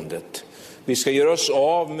oljeberoendet.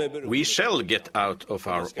 We shall get out of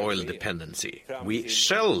our oil dependency. We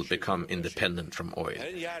shall become independent from oil.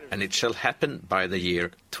 And it shall happen by the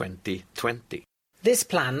year 2020. This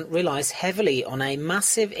plan relies heavily on a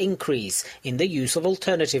massive increase in the use of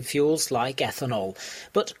alternative fuels like ethanol.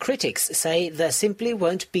 But critics say there simply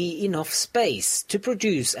won't be enough space to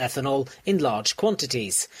produce ethanol in large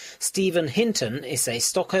quantities. Stephen Hinton is a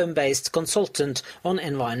Stockholm-based consultant on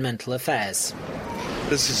environmental affairs.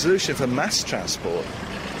 There's a solution for mass transport.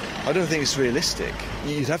 I don't think it's realistic.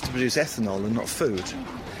 You'd have to produce ethanol and not food.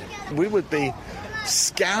 We would be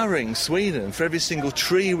scouring Sweden for every single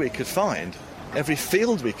tree we could find, every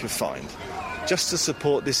field we could find, just to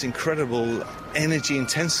support this incredible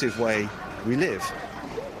energy-intensive way we live.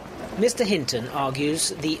 Mr. Hinton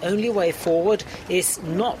argues the only way forward is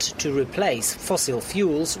not to replace fossil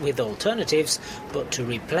fuels with alternatives, but to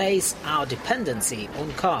replace our dependency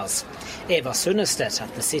on cars. Eva Sunnerstedt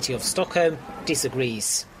at the City of Stockholm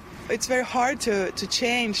disagrees. It's very hard to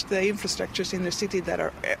change the infrastructures in the city that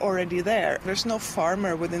are already there. There's no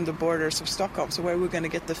farmer within the borders of Stockholm, so where are we going to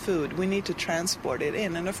get the food? We need to transport it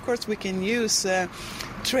in. And of course we can use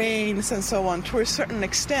trains and so on to a certain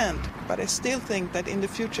extent, but I still think that in the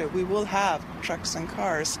future we will have trucks and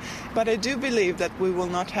cars. But I do believe that we will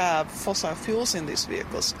not have fossil fuels in these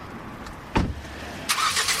vehicles.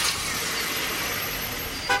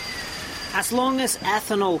 As long as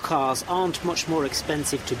ethanol cars aren't much more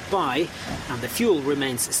expensive to buy and the fuel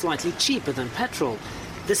remains slightly cheaper than petrol,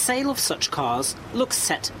 the sale of such cars looks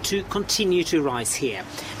set to continue to rise here.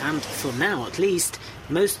 And for now at least,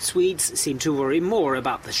 most Swedes seem to worry more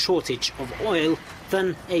about the shortage of oil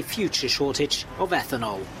than a future shortage of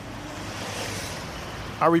ethanol.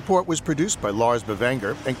 Our report was produced by Lars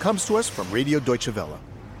Bavanger and comes to us from Radio Deutsche Welle.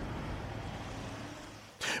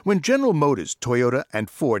 When General Motors, Toyota, and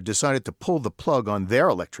Ford decided to pull the plug on their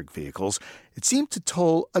electric vehicles, it seemed to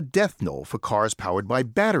toll a death knell for cars powered by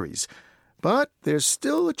batteries. But there's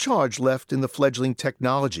still a charge left in the fledgling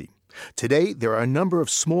technology. Today, there are a number of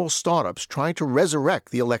small startups trying to resurrect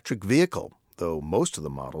the electric vehicle, though most of the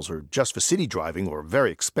models are just for city driving or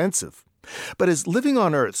very expensive. But as Living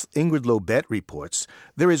on Earth's Ingrid Lobet reports,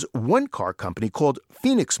 there is one car company called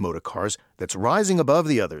Phoenix Motor Cars that's rising above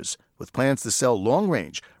the others, with plans to sell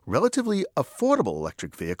long-range, relatively affordable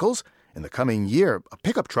electric vehicles, in the coming year a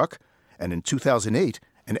pickup truck, and in 2008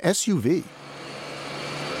 an SUV.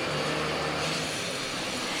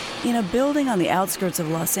 In a building on the outskirts of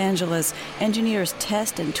Los Angeles, engineers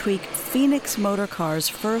test and tweak Phoenix Motor Cars'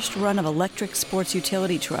 first run of electric sports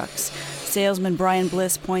utility trucks. Salesman Brian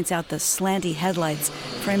Bliss points out the slanty headlights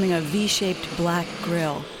framing a V-shaped black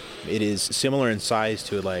grille. It is similar in size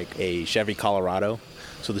to like a Chevy Colorado.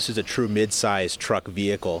 So this is a true mid-size truck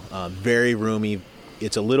vehicle, very roomy.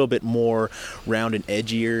 It's a little bit more round and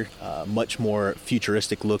edgier, much more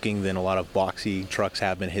futuristic looking than a lot of boxy trucks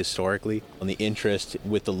have been historically. And the interest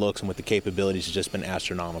with the looks and with the capabilities has just been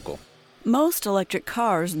astronomical. Most electric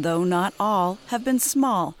cars, though not all, have been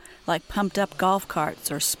small, like pumped-up golf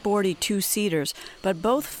carts or sporty two-seaters, but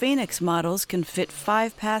both Phoenix models can fit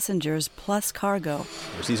 5 passengers plus cargo.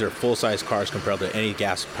 These are full-size cars compared to any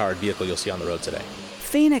gas-powered vehicle you'll see on the road today.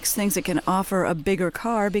 Phoenix thinks it can offer a bigger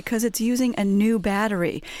car because it's using a new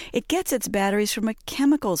battery. It gets its batteries from a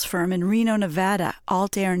chemicals firm in Reno, Nevada,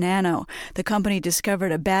 Altair Nano. The company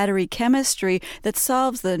discovered a battery chemistry that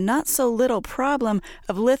solves the not-so-little problem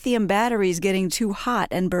of lithium batteries getting too hot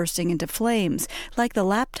and bursting into flames, like the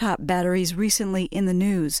laptop batteries recently in the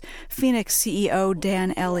news. Phoenix CEO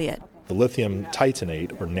Dan Elliott. The lithium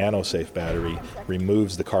titanate, or nanosafe battery,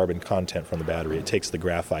 removes the carbon content from the battery. It takes the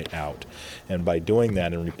graphite out. And by doing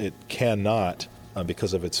that, it cannot,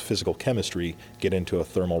 because of its physical chemistry, get into a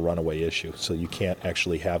thermal runaway issue. So you can't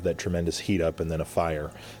actually have that tremendous heat up and then a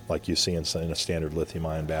fire like you see in a standard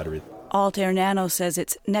lithium-ion battery. Altair Nano says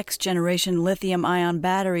its next-generation lithium-ion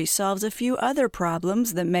battery solves a few other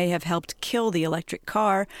problems that may have helped kill the electric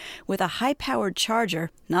car. With a high-powered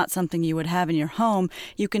charger, not something you would have in your home,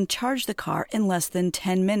 you can charge the car in less than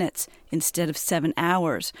 10 minutes instead of 7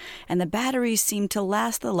 hours. And the batteries seem to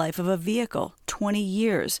last the life of a vehicle, 20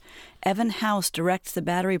 years. Evan House directs the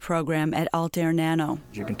battery program at Altair Nano.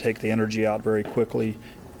 You can take the energy out very quickly,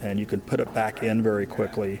 and you can put it back in very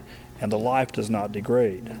quickly, and the life does not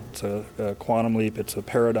degrade. It's a quantum leap. It's a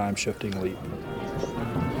paradigm-shifting leap.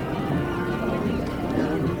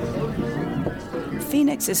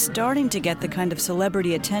 Phoenix is starting to get the kind of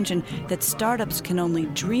celebrity attention that startups can only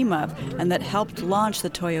dream of, and that helped launch the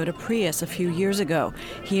Toyota Prius a few years ago.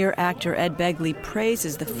 Here, actor Ed Begley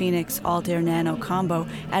praises the Phoenix-Altair Nano combo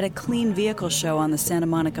at a clean vehicle show on the Santa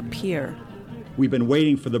Monica Pier. We've been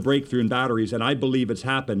waiting for the breakthrough in batteries, and I believe it's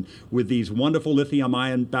happened with these wonderful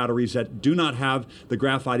lithium-ion batteries that do not have the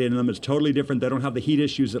graphite in them. It's totally different. They don't have the heat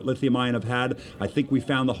issues that lithium-ion have had. I think we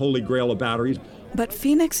found the holy grail of batteries. But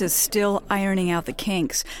Phoenix is still ironing out the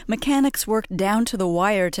kinks. Mechanics worked down to the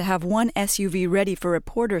wire to have one SUV ready for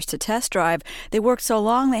reporters to test drive. They worked so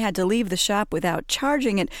long they had to leave the shop without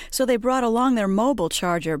charging it, so they brought along their mobile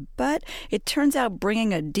charger. But it turns out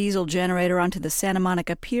bringing a diesel generator onto the Santa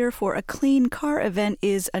Monica Pier for a clean car event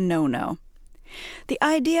is a no-no. The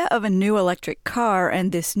idea of a new electric car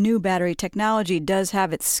and this new battery technology does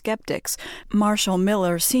have its skeptics. Marshall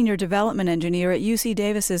Miller, Senior Development Engineer at UC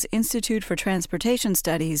Davis's Institute for Transportation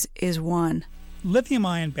Studies, is one.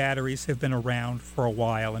 Lithium-ion batteries have been around for a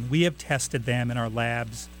while, and we have tested them in our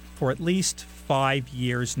labs for at least 5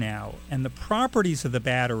 years now. And the properties of the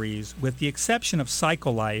batteries, with the exception of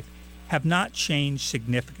cycle life, have not changed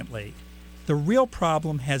significantly. The real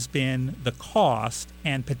problem has been the cost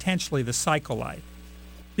and potentially the cycle life.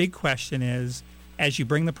 Big question is, as you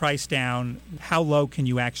bring the price down, how low can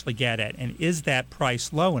you actually get it? And is that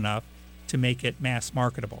price low enough to make it mass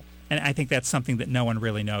marketable? And I think that's something that no one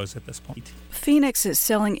really knows at this point. Phoenix is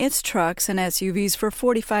selling its trucks and SUVs for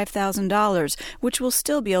 $45,000, which will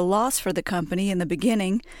still be a loss for the company in the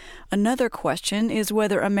beginning. Another question is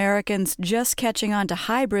whether Americans just catching on to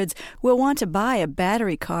hybrids will want to buy a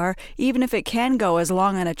battery car, even if it can go as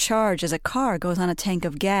long on a charge as a car goes on a tank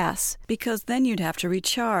of gas, because then you'd have to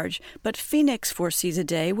recharge. But Phoenix foresees a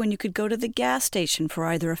day when you could go to the gas station for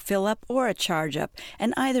either a fill-up or a charge-up,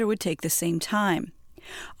 and either would take the same time.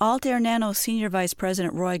 Altair Nano Senior Vice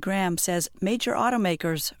President Roy Graham says major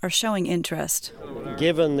automakers are showing interest.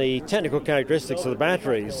 Given the technical characteristics of the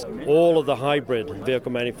batteries, all of the hybrid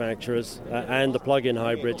vehicle manufacturers and the plug-in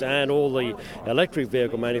hybrids and all the electric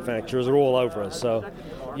vehicle manufacturers are all over us. So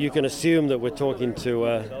you can assume that we're talking to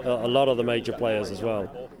a lot of the major players as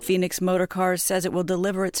well. Phoenix Motor Cars says it will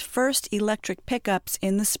deliver its first electric pickups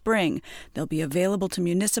in the spring. They'll be available to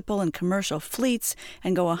municipal and commercial fleets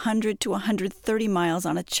and go 100 to 130 miles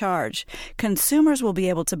on a charge. Consumers will be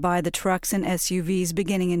able to buy the trucks and SUVs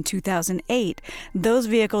beginning in 2008. Those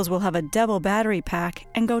vehicles will have a double battery pack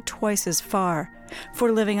and go twice as far.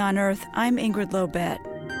 For Living on Earth, I'm Ingrid Lobet.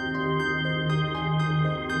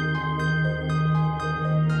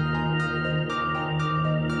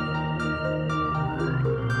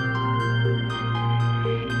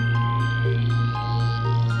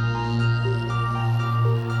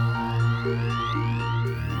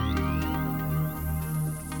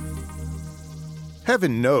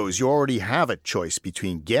 Heaven knows you already have a choice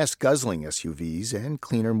between gas-guzzling SUVs and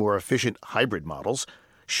cleaner, more efficient hybrid models.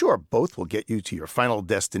 Sure, both will get you to your final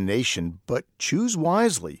destination, but choose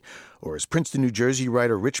wisely. Or as Princeton, New Jersey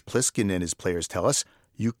writer Rich Pliskin and his players tell us,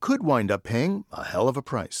 you could wind up paying a hell of a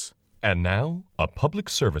price. And now, a public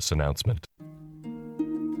service announcement.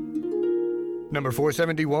 Number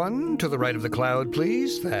 471, to the right of the cloud,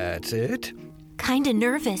 please. That's it. Kinda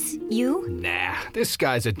nervous. You? Nah, this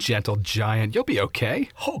guy's a gentle giant. You'll be okay.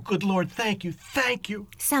 Oh, good Lord, thank you, thank you.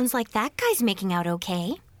 Sounds like that guy's making out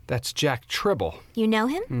okay. That's Jack Tribble. You know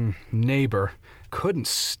him? Neighbor. Couldn't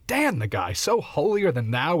stand the guy. So holier than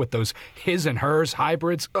thou with those his and hers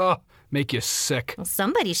hybrids. Ugh, make you sick. Well,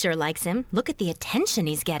 somebody sure likes him. Look at the attention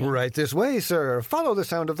he's getting. Right this way, sir. Follow the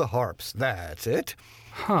sound of the harps. That's it.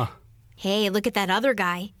 Huh. Hey, look at that other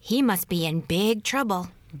guy. He must be in big trouble.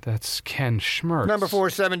 That's Ken Schmertz. Number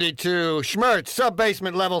 472, Schmertz,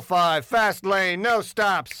 sub-basement level 5, fast lane, no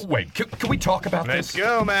stops. Wait, can we talk about Let's this?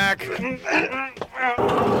 go, Mac.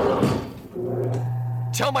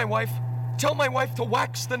 Tell my wife to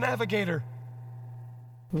wax the navigator.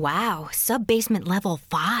 Wow, sub-basement level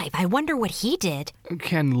 5. I wonder what he did.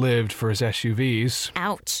 Ken lived for his SUVs.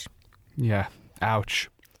 Ouch. Yeah, ouch.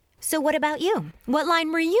 So what about you? What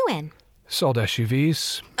line were you in? Sold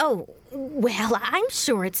SUVs. Oh, well, I'm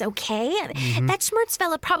sure it's okay. Mm-hmm. That Schmertz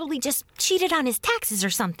fella probably just cheated on his taxes or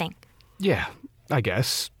something. Yeah, I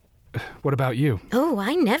guess. What about you? Oh,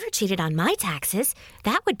 I never cheated on my taxes.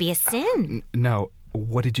 That would be a sin. No.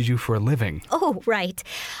 What did you do for a living? Oh, right.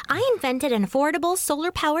 I invented an affordable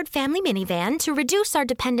solar-powered family minivan to reduce our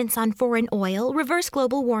dependence on foreign oil, reverse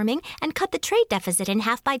global warming, and cut the trade deficit in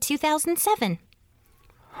half by 2007.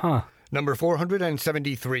 Huh. Number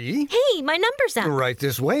 473. Hey, my number's up. Right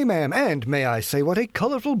this way, ma'am. And may I say what a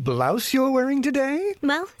colorful blouse you're wearing today?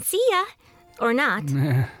 Well, see ya. Or not.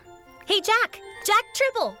 Hey, Jack! Jack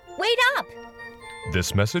Tribble! Wait up!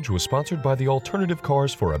 This message was sponsored by the Alternative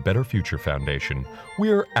Cars for a Better Future Foundation.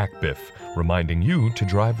 We're ACBIF, reminding you to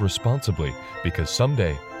drive responsibly, because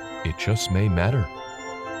someday it just may matter.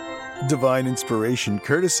 Divine inspiration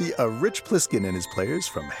courtesy of Rich Pliskin and his players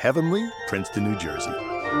from heavenly Princeton, New Jersey.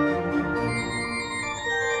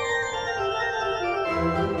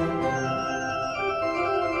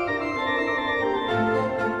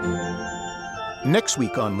 Next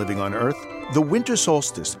week on Living on Earth, the winter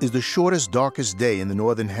solstice is the shortest, darkest day in the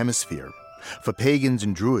Northern Hemisphere. For pagans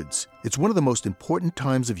and Druids, it's one of the most important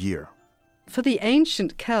times of year. For the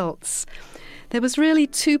ancient Celts, there was really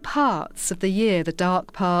two parts of the year, the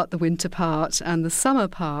dark part, the winter part, and the summer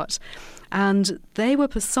part. And they were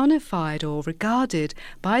personified or regarded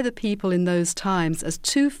by the people in those times as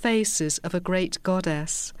two faces of a great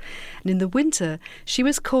goddess. And in the winter, she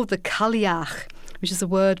was called the Cailleach, which is a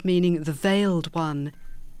word meaning the veiled one.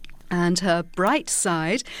 And her bright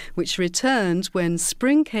side, which returned when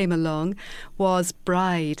spring came along, was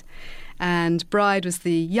Bride. And Bride was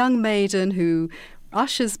the young maiden who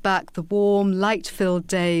ushers back the warm, light-filled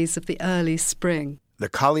days of the early spring. The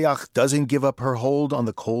Cailleach doesn't give up her hold on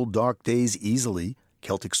the cold, dark days easily.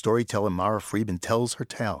 Celtic storyteller Mara Friedman tells her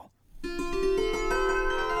tale.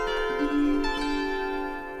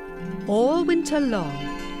 All winter long,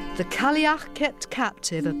 the Cailleach kept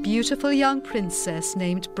captive a beautiful young princess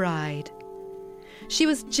named Bride. She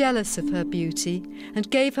was jealous of her beauty and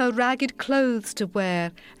gave her ragged clothes to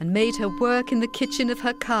wear and made her work in the kitchen of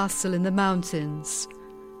her castle in the mountains.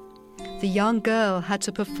 The young girl had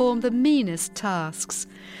to perform the meanest tasks,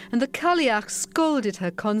 and the Cailleach scolded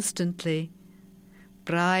her constantly.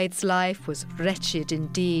 Bride's life was wretched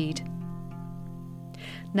indeed.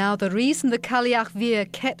 Now, the reason the Cailleach Vir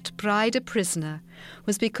kept Bride a prisoner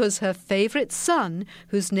was because her favourite son,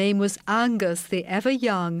 whose name was Angus the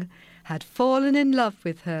Ever-Young, had fallen in love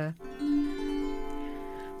with her.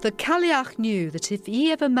 The Cailleach knew that if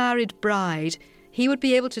he ever married Bride, he would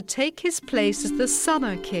be able to take his place as the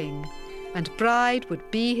Summer King, and Bride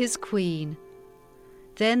would be his queen.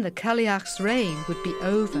 Then the Cailleach's reign would be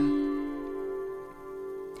over.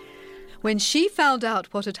 When she found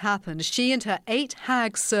out what had happened, she and her 8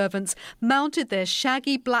 hag servants mounted their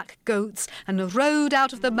shaggy black goats and rode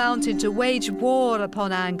out of the mountain to wage war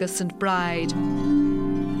upon Angus and Bride.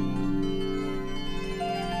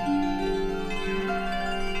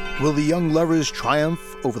 Will the young lovers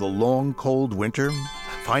triumph over the long, cold winter?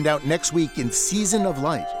 Find out next week in Season of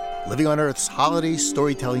Light, Living on Earth's holiday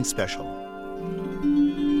storytelling special.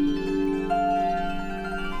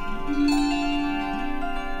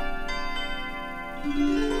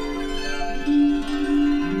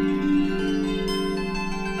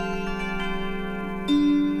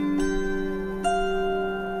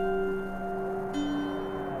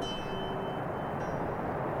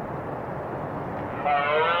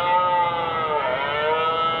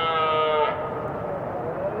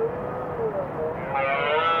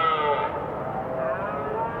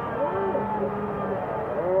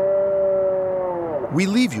 We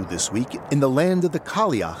leave you this week in the land of the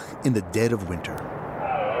Cailleach in the dead of winter.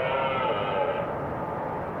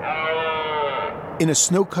 In a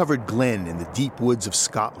snow-covered glen in the deep woods of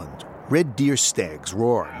Scotland, red deer stags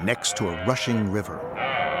roar next to a rushing river.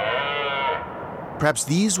 Perhaps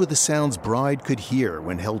these were the sounds Bride could hear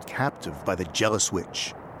when held captive by the jealous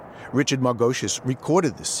witch. Richard Margocius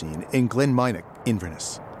recorded this scene in Glenminnock,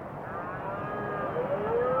 Inverness.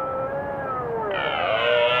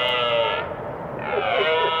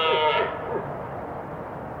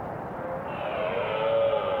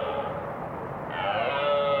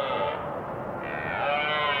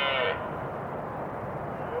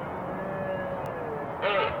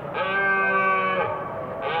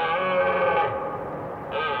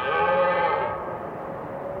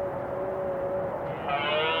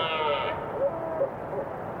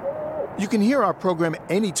 You can hear our program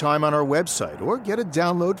anytime on our website or get a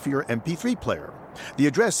download for your MP3 player. The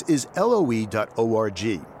address is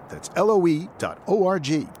loe.org. That's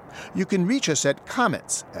loe.org. You can reach us at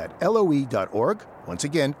comments@loe.org. Once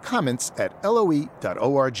again,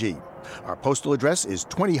 comments@loe.org. Our postal address is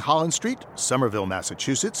 20 Holland Street, Somerville,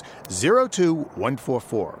 Massachusetts,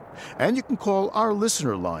 02144. And you can call our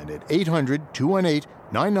listener line at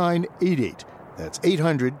 800-218-9988. That's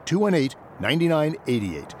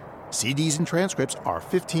 800-218-9988. CDs and transcripts are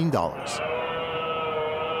 $15.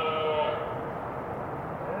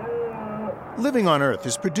 Living on Earth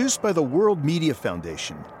is produced by the World Media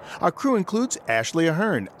Foundation. Our crew includes Ashley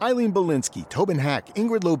Ahern, Eileen Belinsky, Tobin Hack,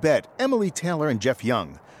 Ingrid Lobet, Emily Taylor, and Jeff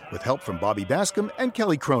Young, with help from Bobby Bascom and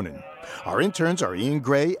Kelly Cronin. Our interns are Ian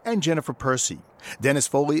Gray and Jennifer Percy. Dennis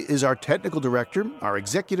Foley is our technical director. Our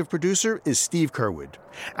executive producer is Steve Kerwood.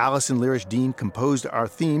 Allison Lirish-Dean composed our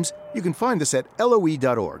themes. You can find us at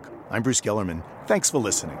loe.org. I'm Bruce Gellerman. Thanks for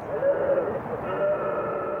listening.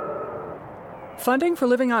 Funding for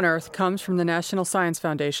Living on Earth comes from the National Science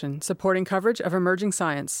Foundation, supporting coverage of emerging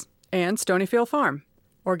science, and Stonyfield Farm,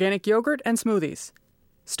 organic yogurt and smoothies.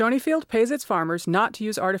 Stonyfield pays its farmers not to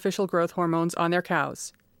use artificial growth hormones on their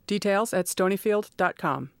cows. Details at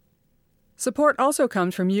stonyfield.com. Support also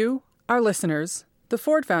comes from you, our listeners, the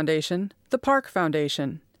Ford Foundation, the Park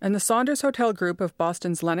Foundation, and the Saunders Hotel Group of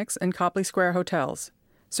Boston's Lenox and Copley Square hotels,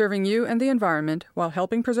 serving you and the environment while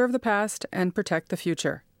helping preserve the past and protect the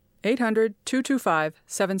future.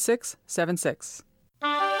 800-225-7676.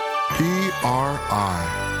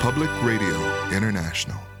 PRI, Public Radio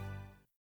International.